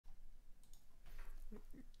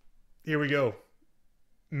Here we go.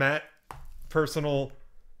 Matt, personal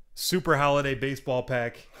super holiday baseball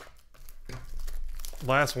pack.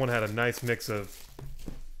 Last one had a nice mix of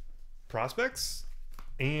prospects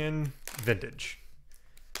and vintage.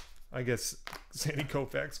 I guess Sandy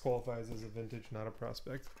Koufax qualifies as a vintage, not a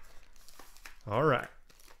prospect. All right.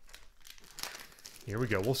 Here we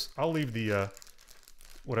go. I'll leave the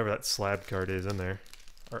whatever that slab card is in there.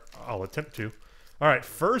 Or I'll attempt to. All right,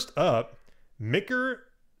 first up, Micker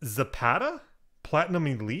Zapata, Platinum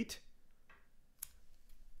Elite.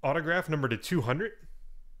 Autograph number to 200.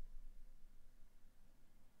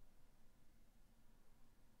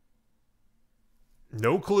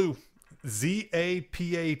 No clue.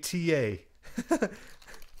 Z-A-P-A-T-A.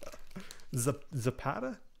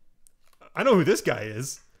 Zapata? I know who this guy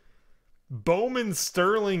is. Bowman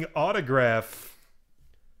Sterling autograph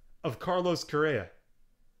of Carlos Correa.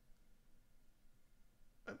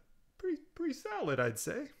 Pretty solid, I'd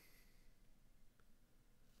say.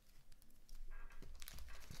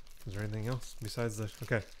 Is there anything else besides the...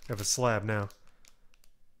 Okay, I have a slab now.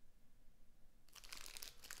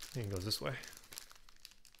 I think it goes this way.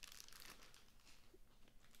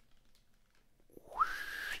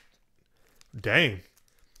 Dang.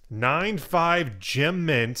 9.5 Gem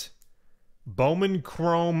Mint. Bowman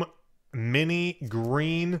Chrome Mini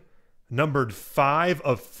Green. Numbered 5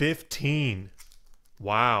 of 15.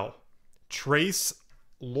 Wow. Trace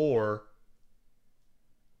Lore.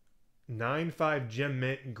 9.5 Gem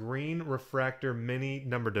Mint Green Refractor Mini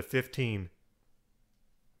numbered to 15.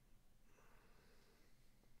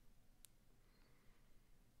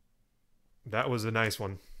 That was a nice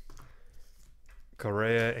one.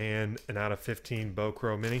 Correa and an out of 15 Bo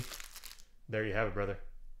Crow Mini. There you have it, brother.